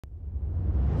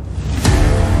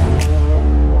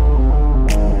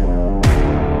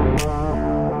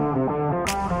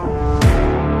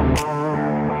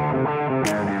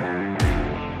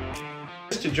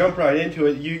jump right into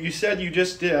it. You said you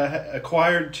just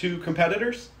acquired 2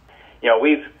 competitors?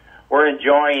 We're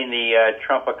enjoying the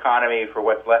Trump economy for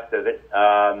what's left of it,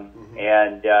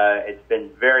 and it's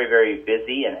been very, very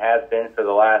busy and has been for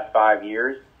the last 5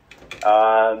 years.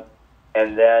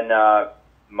 And then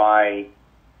my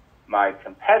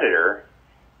competitor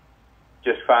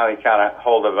just finally got a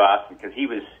hold of us because he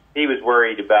was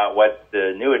worried about what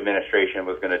the new administration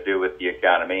was going to do with the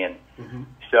economy, and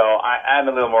so I'm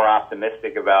a little more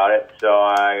optimistic about it. So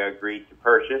I agreed to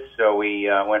purchase. So we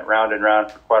went round and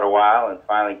round for quite a while, and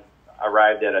finally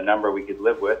arrived at a number we could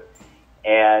live with.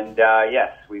 And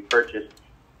yes, we purchased.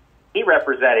 He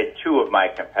represented 2 of my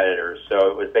competitors, so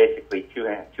it was basically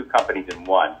two companies in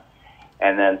one.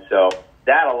 And then so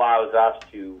that allows us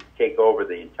to take over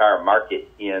the entire market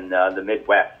in the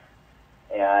Midwest.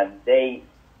 And they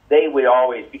would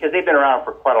always, because they've been around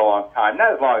for quite a long time,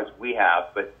 not as long as we have,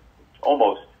 but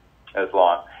almost as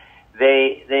long,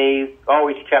 they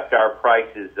always kept our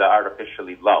prices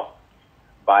artificially low.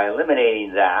 By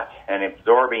eliminating that and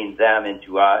absorbing them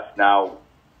into us, now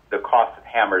the cost of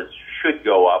hammers should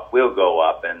go up, will go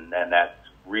up, and that's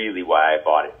really why I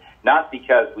bought it. Not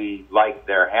because we like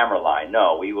their hammer line.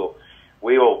 No, we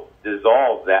will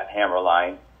dissolve that hammer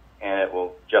line, and it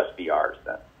will just be ours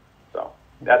then. So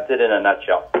that's it in a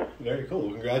nutshell. Very cool.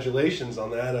 Well, congratulations on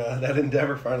that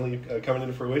endeavor finally coming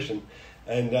into fruition.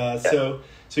 And so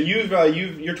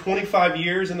you're 25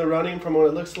 years in the running from what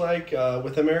it looks like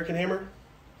with American Hammer?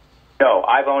 No,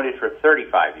 I've owned it for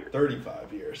 35 years.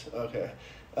 35 years. Okay.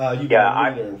 I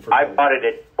bought it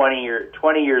at 20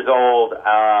 years old.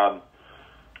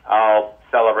 I'll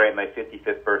celebrate my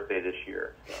 55th birthday this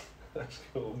year. That's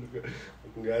cool. Well,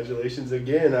 congratulations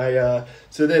again.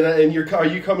 So then, and are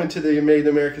you coming to the Made in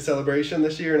America celebration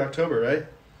this year in October, right?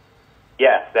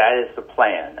 Yes, that is the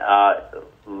plan.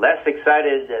 Less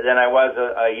excited than I was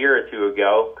a year or two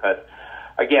ago because,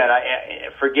 again,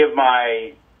 forgive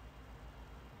my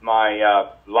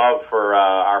love for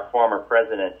our former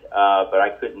president, but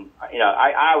I couldn't.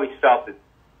 I always felt that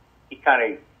he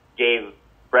kind of gave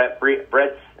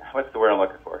Brett's. What's the word I'm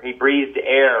looking for? He breathed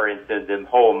air into the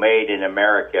whole Made in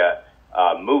America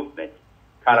movement.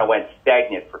 Kind of went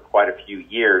stagnant for quite a few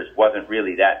years. Wasn't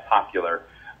really that popular,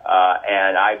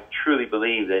 and I truly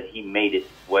believe that he made it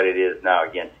what it is now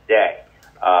again today.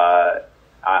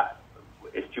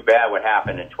 It's too bad what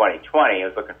happened in 2020. I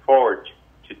was looking forward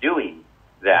to doing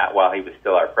that while he was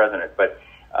still our president, but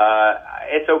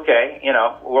it's okay.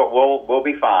 We'll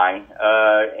be fine.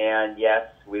 And yes,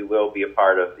 we will be a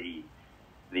part of the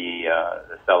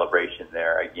celebration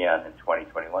there again in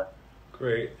 2021.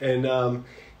 Great. And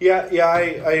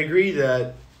I agree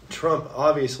that Trump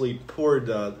obviously poured.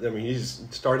 He's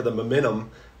started the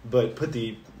momentum, but put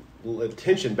the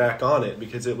attention back on it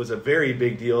because it was a very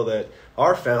big deal that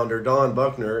our founder Don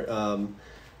Buckner,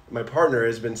 my partner,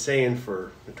 has been saying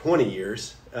for 20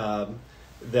 years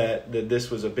that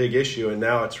this was a big issue, and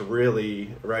now it's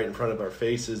really right in front of our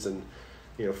faces. And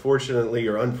fortunately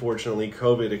or unfortunately,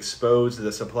 COVID exposed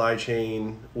the supply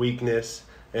chain weakness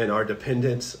and our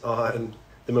dependence on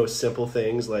the most simple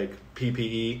things like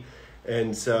PPE.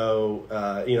 And so,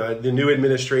 the new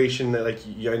administration,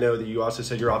 I know that you also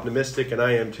said you're optimistic, and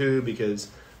I am too, because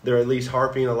they're at least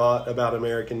harping a lot about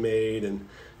American made, and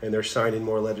they're signing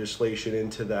more legislation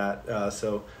into that.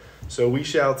 So we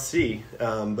shall see.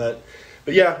 But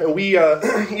yeah, and we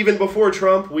even before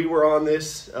Trump, we were on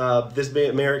this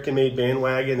American made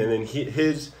bandwagon, and then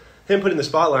him putting the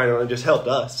spotlight on it just helped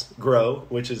us grow,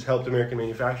 which has helped American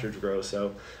manufacturers grow.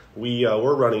 So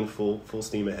we're running full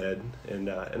steam ahead, and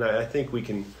I think we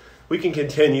can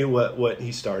continue what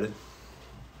he started.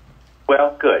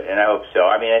 Well, good, and I hope so.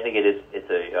 I think it's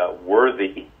a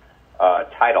worthy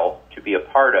title to be a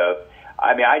part of.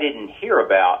 I didn't hear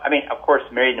about. Of course,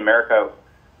 Made in America.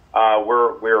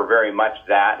 We're very much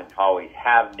that, and always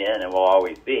have been, and will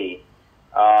always be.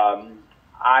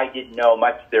 I didn't know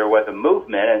much there was a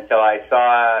movement until I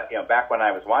saw, back when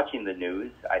I was watching the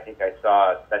news. I think I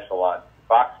saw a special on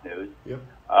Fox News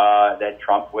that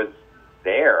Trump was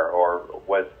there or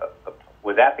was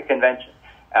at the convention.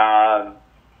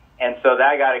 And so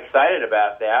I got excited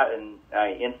about that, and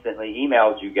I instantly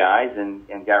emailed you guys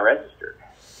and got registered.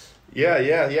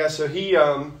 Yeah. So he,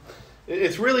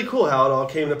 it's really cool how it all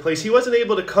came into place. He wasn't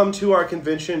able to come to our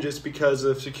convention just because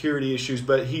of security issues,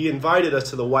 but he invited us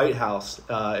to the White House,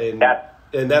 and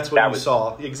that's what we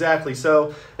saw. Exactly.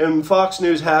 So, and Fox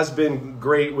News has been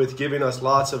great with giving us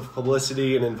lots of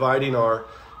publicity and inviting our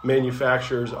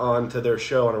manufacturers onto their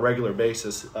show on a regular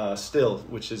basis still,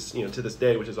 which is, to this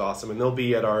day, which is awesome. And they'll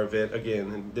be at our event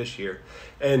again this year.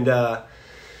 And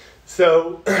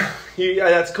So,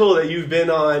 that's cool that you've been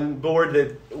on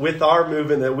board with our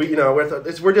movement. That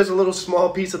we're just a little small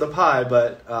piece of the pie,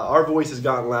 but our voice has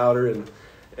gotten louder, and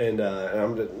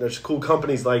there's cool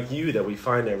companies like you that we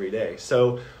find every day.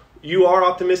 So, you are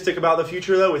optimistic about the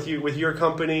future, though, with your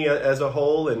company as a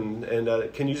whole, and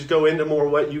can you just go into more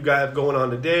what you guys have going on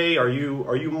today? Are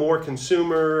you more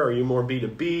consumer? Are you more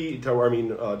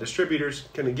B2B? Distributors?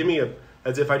 Can you give me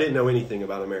as if I didn't know anything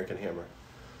about American Hammer?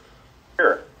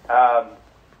 Sure.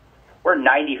 We're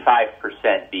 95%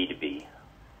 B2B.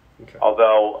 Okay.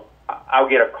 Although I'll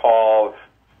get a call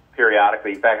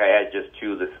periodically. In fact, I had just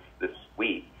two this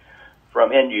week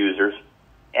from end users,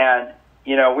 and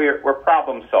we're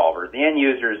problem solvers. The end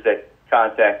users that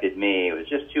contacted me, it was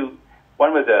just two.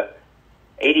 One was a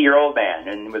 80-year-old man,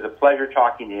 and it was a pleasure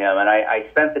talking to him. And I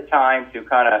spent the time to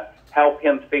kind of help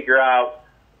him figure out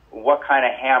what kind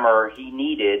of hammer he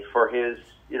needed for his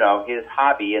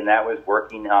hobby, and that was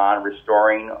working on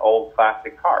restoring old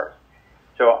classic cars.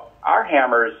 So our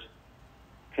hammers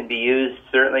can be used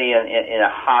certainly in a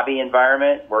hobby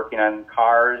environment, working on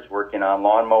cars, working on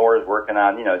lawnmowers, working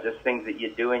on, just things that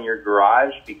you do in your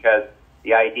garage, because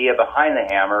the idea behind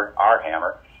our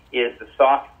hammer, is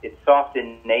it's soft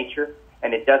in nature,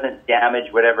 and it doesn't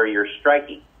damage whatever you're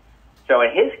striking. So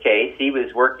in his case, he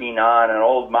was working on an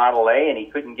old Model A, and he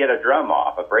couldn't get a drum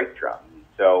off, a brake drum.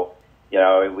 So,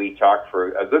 we talked for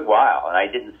a good while, and I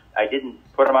didn't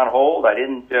put him on hold. I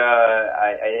didn't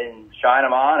shine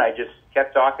him on. I just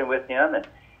kept talking with him,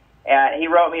 and he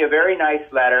wrote me a very nice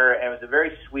letter, and it was a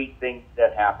very sweet thing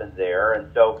that happened there.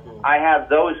 And so I have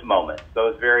those moments,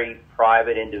 those very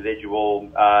private, individual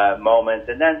moments,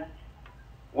 and then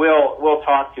we'll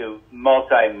talk to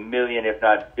multi-million, if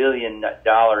not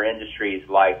billion-dollar industries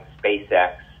like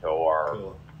SpaceX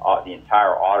or the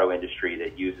entire auto industry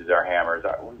that uses our hammers.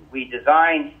 We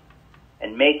design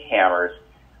and make hammers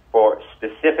for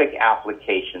specific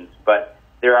applications, but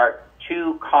there are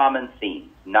two common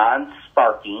themes: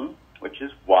 non-sparking, which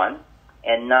is one,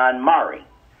 and non-marring.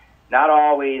 Not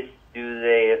always do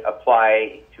they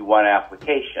apply to one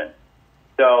application.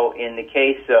 So in the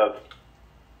case of,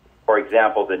 for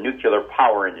example, the nuclear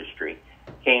power industry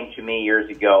came to me years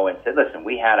ago and said, listen,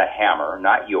 we had a hammer,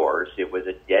 not yours, it was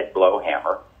a dead blow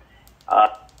hammer,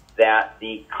 that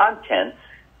the contents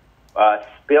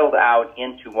spilled out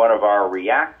into one of our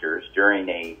reactors during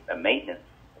a maintenance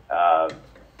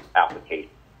application.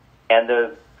 And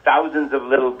the thousands of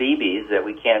little BBs that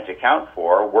we can't account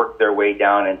for worked their way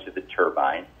down into the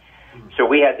turbine. So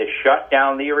we had to shut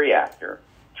down the reactor,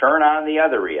 turn on the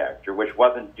other reactor, which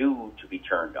wasn't due to be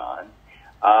turned on,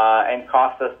 and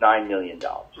cost us $9 million.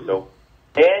 So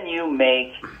then you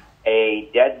make a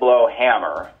dead blow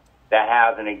hammer that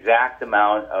has an exact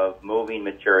amount of moving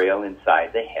material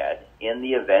inside the head in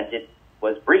the event it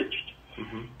was breached.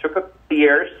 Took a few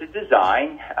years to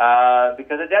design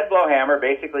because a dead blow hammer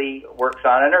basically works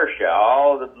on inertia.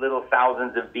 All the little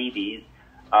thousands of BBs,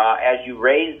 as you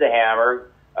raise the hammer,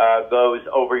 goes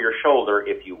over your shoulder,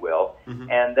 if you will,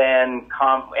 and then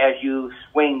as you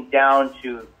swing down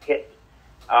to hit,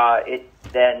 it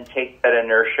then takes that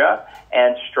inertia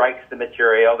and strikes the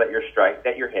material that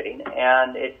you're hitting,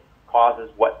 and it causes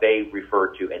what they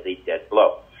refer to as a dead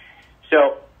blow.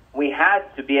 So we had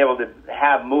to be able to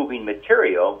have moving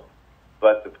material,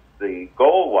 but the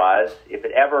goal was, if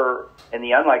it ever, in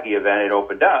the unlikely event it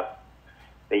opened up,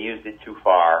 they used it too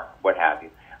far, what have you,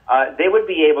 they would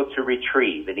be able to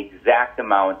retrieve an exact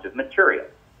amount of material.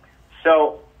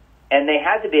 So, and they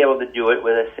had to be able to do it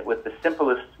with the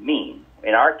simplest means.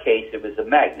 In our case, it was a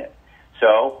magnet.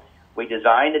 So we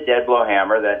designed a dead blow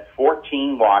hammer that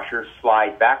 14 washers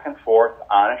slide back and forth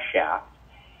on a shaft,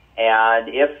 and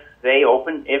if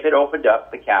it opened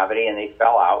up the cavity and they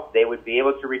fell out, they would be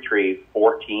able to retrieve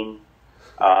 14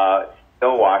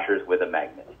 still washers with a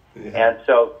magnet. And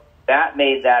so that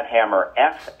made that hammer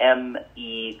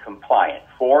FME compliant,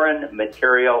 foreign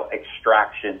material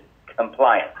extraction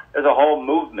compliant. There's a whole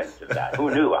movement of that.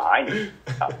 Who knew? I knew.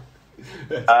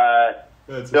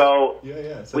 So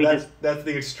that's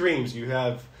the extremes. You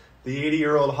have the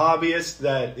 80-year-old hobbyist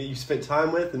that you spent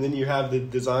time with, and then you have the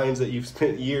designs that you've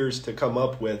spent years to come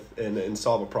up with and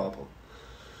solve a problem.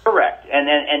 Correct, and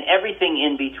everything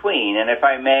in between. And if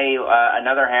I may,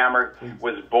 another hammer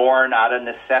was born out of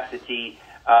necessity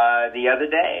the other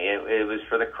day. It was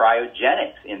for the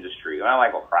cryogenics industry. And I'm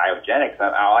like, well, cryogenics?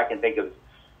 All I can think of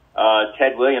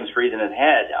Ted Williams freezing his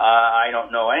head. I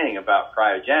don't know anything about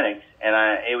cryogenics, and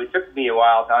it took me a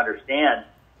while to understand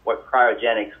what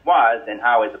cryogenics was and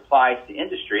how it applies to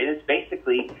industry. And it's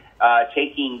basically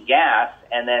taking gas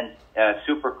and then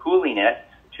supercooling it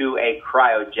to a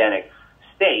cryogenic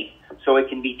state so it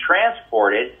can be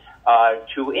transported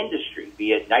to industry,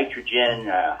 be it nitrogen,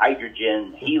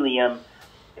 hydrogen, helium.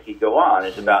 If you go on,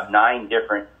 it's about 9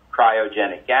 different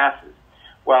cryogenic gases.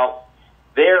 Well,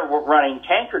 they're running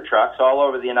tanker trucks all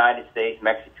over the United States,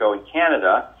 Mexico, and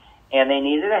Canada, and they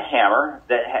needed a hammer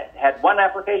that had one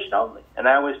application only, and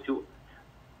that was to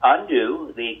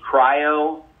undo the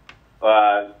cryo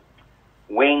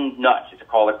wing nut. It's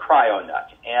called a cryo nut,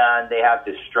 and they have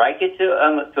to strike it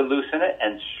to loosen it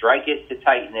and strike it to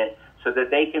tighten it so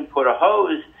that they can put a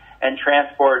hose and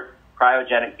transport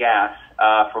cryogenic gas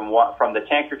from the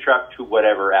tanker truck to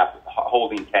whatever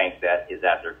holding tank that is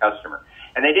at their customer.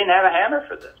 And they didn't have a hammer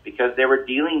for this because they were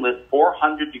dealing with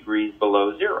 400 degrees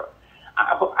below zero.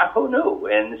 Who knew?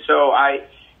 And so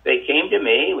they came to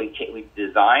me. We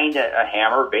designed a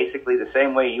hammer basically the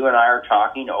same way you and I are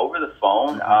talking over the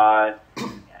phone,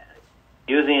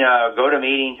 using a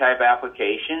GoToMeeting type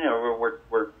application, and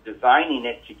we're designing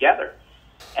it together.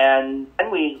 And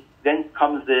then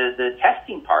comes the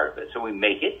testing part of it. So we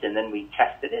make it, and then we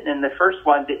tested it, and the first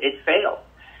one, it failed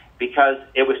because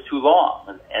it was too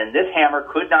long. And this hammer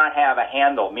could not have a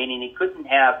handle, meaning it couldn't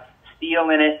have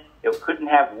steel in it, it couldn't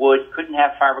have wood, couldn't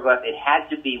have fiberglass. It had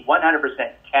to be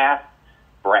 100% cast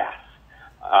brass.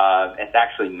 It's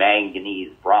actually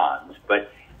manganese bronze, but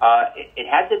it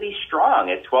had to be strong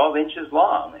at 12 inches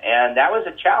long, and that was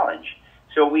a challenge.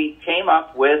 So we came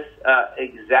up with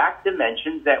exact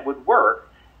dimensions that would work,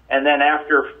 and then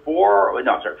after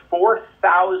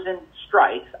 4,000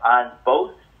 strikes on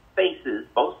both faces,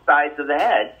 both sides of the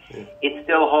head, it's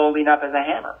still holding up as a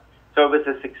hammer. So it was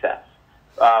a success.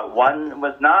 One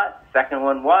was not, second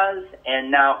one was,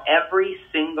 and now every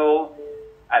single,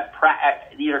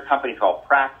 these are companies called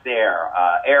Praxair,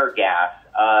 Airgas,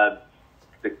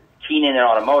 the Keenan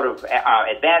Automotive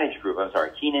Advantage Group,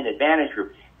 Keenan Advantage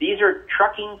Group. These are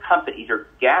trucking companies, these are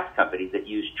gas companies that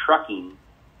use trucking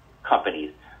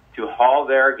companies to haul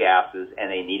their gases,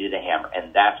 and they needed a hammer,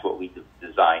 and that's what we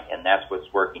designed, and that's what's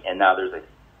working. And now there's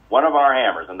one of our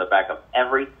hammers on the back of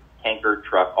every tanker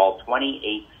truck, all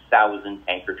 28,000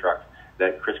 tanker trucks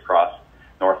that crisscross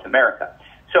North America.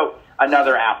 So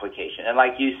another application, and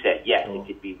like you said, yes, it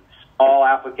could be small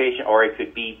application or it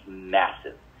could be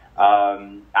massive.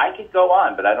 I could go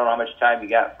on, but I don't know how much time you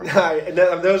got.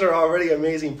 Those are already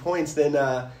amazing points. Then,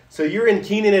 so you're in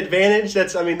Keenan Advantage. They're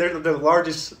the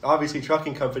largest, obviously,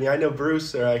 trucking company. I know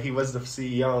Bruce. He was the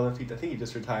CEO. I think he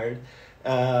just retired.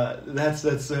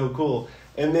 That's so cool.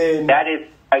 And then that is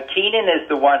Keenan is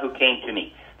the one who came to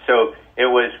me. So it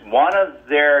was one of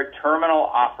their terminal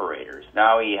operators.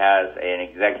 Now he has an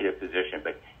executive position,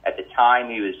 but at the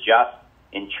time he was just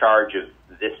in charge of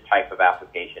this type of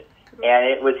application.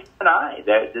 And it was him and I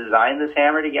that designed this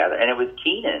hammer together. And it was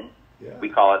Keenan. Yeah. We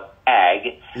call it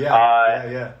CAG.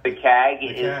 Yeah. The CAG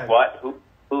is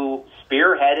who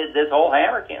spearheaded this whole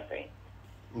hammer campaign.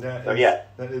 That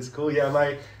is cool.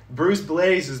 Yeah, Bruce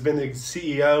Blaze has been the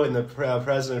CEO and the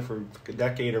president for a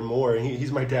decade or more. And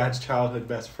he's my dad's childhood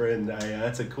best friend.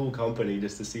 That's a cool company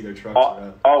just to see their trucks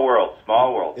around.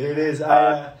 Small world. It is.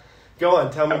 Go on,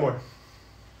 tell me more.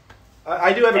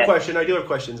 I do have a question. I do have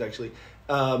questions, actually.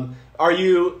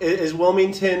 Is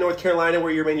Wilmington, North Carolina,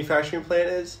 where your manufacturing plant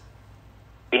is?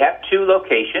 We have 2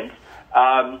 locations.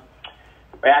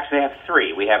 We actually have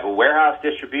 3. We have a warehouse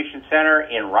distribution center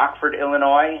in Rockford,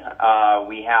 Illinois.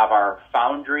 We have our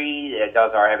foundry that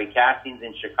does our heavy castings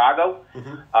in Chicago.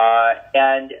 Mm-hmm.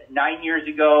 And 12 years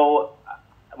ago,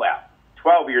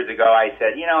 I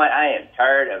said, you know what, I am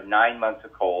tired of 9 months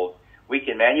of cold. We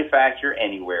can manufacture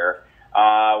anywhere.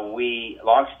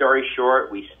 Long story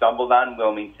short, we stumbled on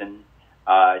Wilmington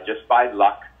just by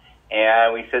luck,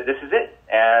 and we said, this is it.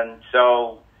 And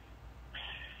so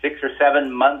 6 or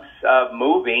 7 months of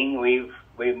moving,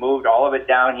 we've moved all of it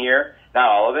down here. Not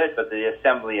all of it, but the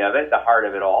assembly of it, the heart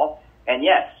of it all. And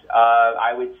yes,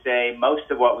 I would say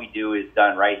most of what we do is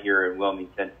done right here in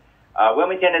Wilmington.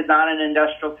 Wilmington is not an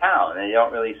industrial town, and they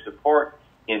don't really support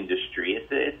industry.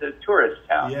 It's a tourist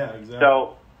town. Yeah, exactly.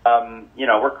 So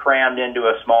we're crammed into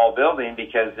a small building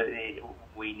because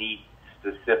we need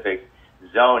specific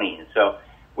zoning. So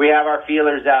we have our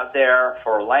feelers out there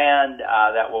for land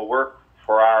that will work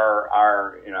for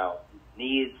our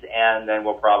needs, and then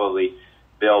we'll probably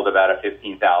build about a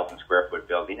 15,000 square foot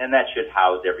building, and that should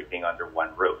house everything under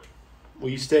one roof. Will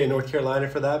you stay in North Carolina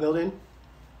for that building?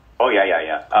 Oh,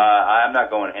 yeah. I'm not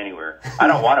going anywhere. I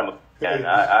don't want to move again.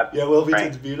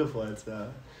 Wilmington's beautiful.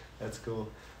 That's cool.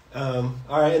 All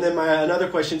right, and then another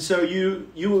question. So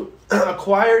you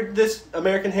acquired this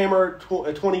American Hammer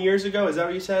 20 years ago? Is that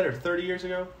what you said, or 30 years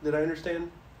ago? Did I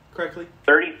understand correctly?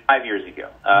 35 years ago.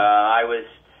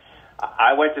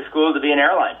 I went to school to be an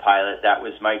airline pilot. That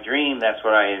was my dream. That's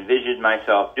what I envisioned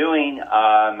myself doing.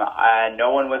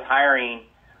 No one was hiring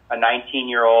a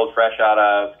 19-year-old fresh out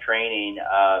of training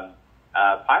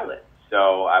pilot.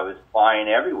 So I was flying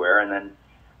everywhere, and then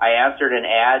I answered an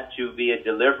ad to be a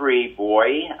delivery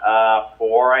boy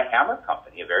for a hammer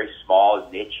company, a very small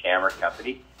niche hammer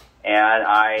company, and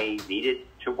I needed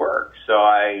to work. So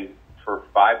for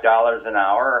 $5 an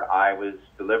hour, I was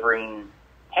delivering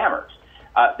hammers.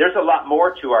 There's a lot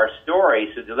more to our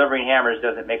story, so delivering hammers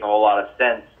doesn't make a whole lot of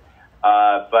sense.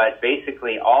 But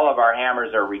basically, all of our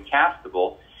hammers are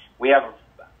recastable. We have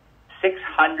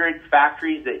 600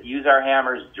 factories that use our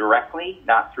hammers directly,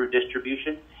 not through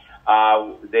distribution.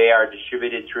 They are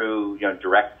distributed through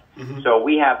direct. Mm-hmm. So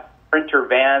we have printer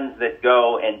vans that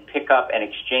go and pick up and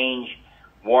exchange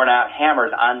worn-out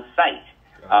hammers on site.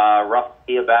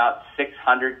 Roughly about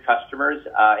 600 customers.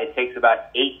 It takes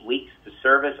about 8 weeks to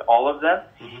service all of them,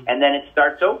 mm-hmm. and then it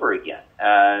starts over again.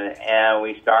 And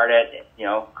we start at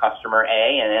customer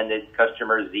A and end at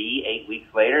customer Z 8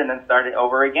 weeks later, and then start it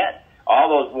over again. All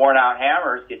those worn-out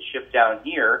hammers get shipped down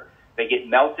here. They get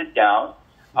melted down.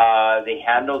 The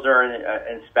handles are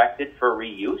inspected for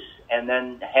reuse, and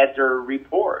then heads are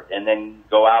repoured, and then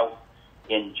go out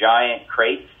in giant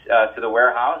crates to the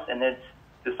warehouse, and then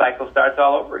the cycle starts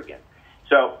all over again.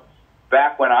 So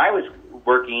back when I was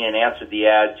working and answered the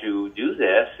ad to do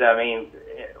this,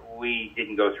 we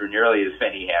didn't go through nearly as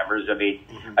many hammers.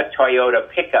 Mm-hmm. A Toyota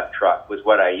pickup truck was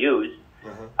what I used.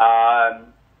 Mm-hmm.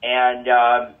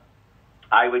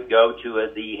 I would go to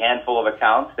the handful of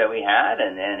accounts that we had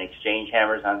and exchange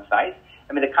hammers on site.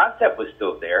 The concept was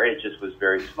still there. It just was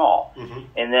very small. Mm-hmm.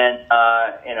 And then,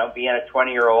 being a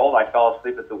 20-year-old, I fell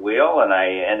asleep at the wheel, and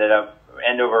I ended up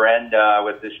end over end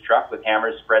with this truck with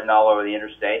hammers spreading all over the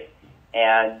interstate,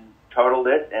 and totaled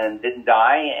it and didn't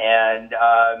die. And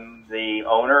the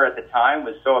owner at the time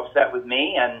was so upset with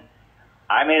me, and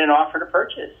I made an offer to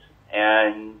purchase.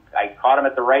 And I caught him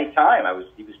at the right time.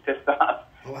 He was pissed off.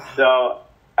 Wow. So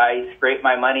I scraped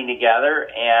my money together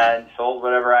and sold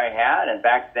whatever I had. And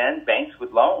back then, banks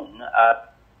would loan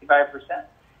 55%.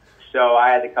 So I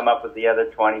had to come up with the other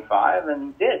 25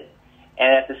 and did.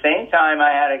 And at the same time,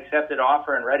 I had accepted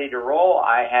offer and ready to roll.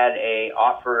 I had a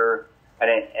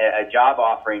job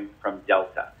offering from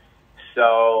Delta.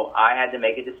 So I had to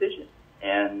make a decision.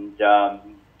 And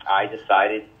I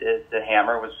decided that the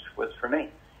hammer was for me.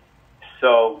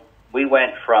 So we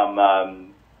went from,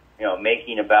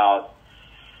 making about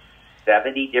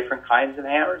 70 different kinds of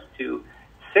hammers to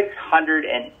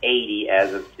 680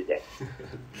 as of today.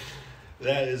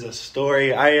 That is a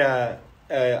story. I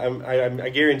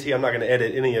guarantee I'm not going to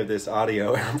edit any of this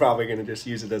audio. I'm probably going to just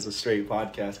use it as a straight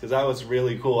podcast because that was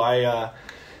really cool.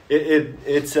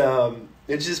 It's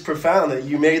just profound that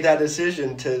you made that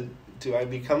decision to. Do I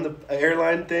become the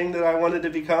airline thing that I wanted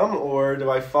to become, or do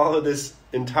I follow this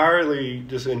entirely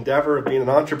just endeavor of being an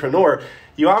entrepreneur?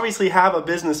 You obviously have a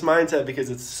business mindset because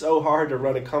it's so hard to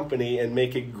run a company and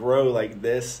make it grow like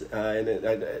this.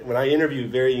 When I interview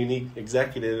very unique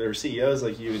executives or CEOs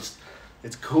like you,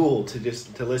 it's cool to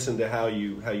listen to how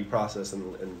you process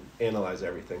and analyze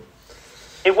everything.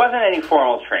 It wasn't any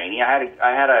formal training.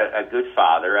 I had a good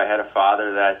father. I had a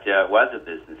father that was a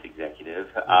business executive.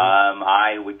 Mm-hmm.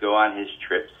 I would go on his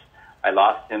trips. I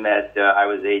lost him at I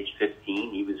was age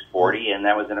 15. He was 40, and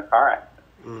that was in a car accident.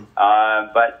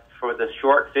 Mm. But for the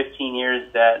short 15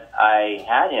 years that I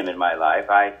had him in my life,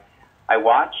 I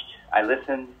watched, I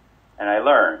listened, and I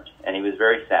learned. And he was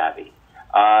very savvy.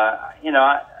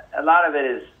 A lot of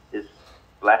it is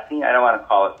blessing. I don't want to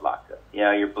call it luck.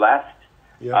 You're blessed.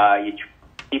 Yeah. You treat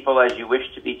people as you wish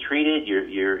to be treated.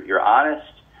 You're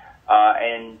honest,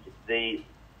 and the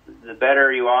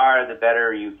better you are, the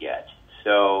better you get.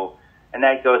 So, and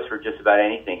that goes for just about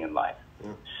anything in life.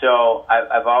 Yeah. So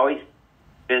I've always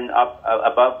been up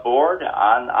above board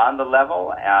on the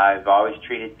level. I've always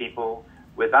treated people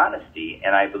with honesty,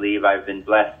 and I believe I've been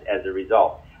blessed as a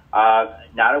result.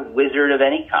 Not a wizard of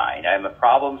any kind. I'm a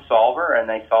problem solver,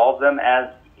 and I solve them as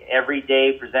every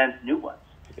day presents new ones,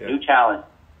 new challenges.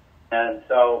 And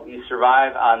so you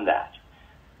survive on that.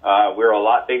 We're a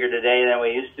lot bigger today than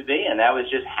we used to be, and that was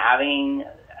just having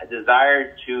a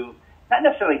desire to not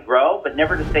necessarily grow, but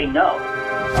never to say no.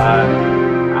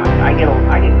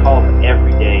 I get calls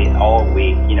every day, all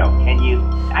week.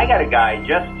 I got a guy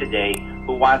just today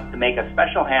who wants to make a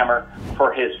special hammer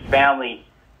for his family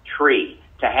tree,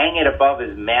 to hang it above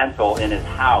his mantle in his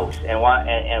house, and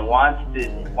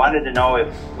wanted to know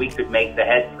if we could make the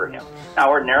head for him. Now,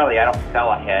 ordinarily, I don't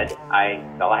sell a head; I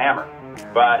sell a hammer.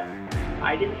 But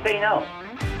I didn't say no,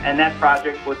 and that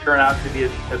project will turn out to be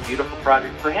a beautiful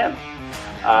project for him.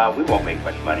 We won't make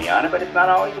much money on it, but it's not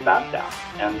always about that.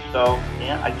 And so,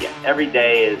 again, every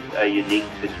day is a unique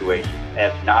situation.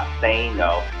 If not saying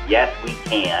no, yes, we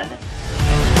can.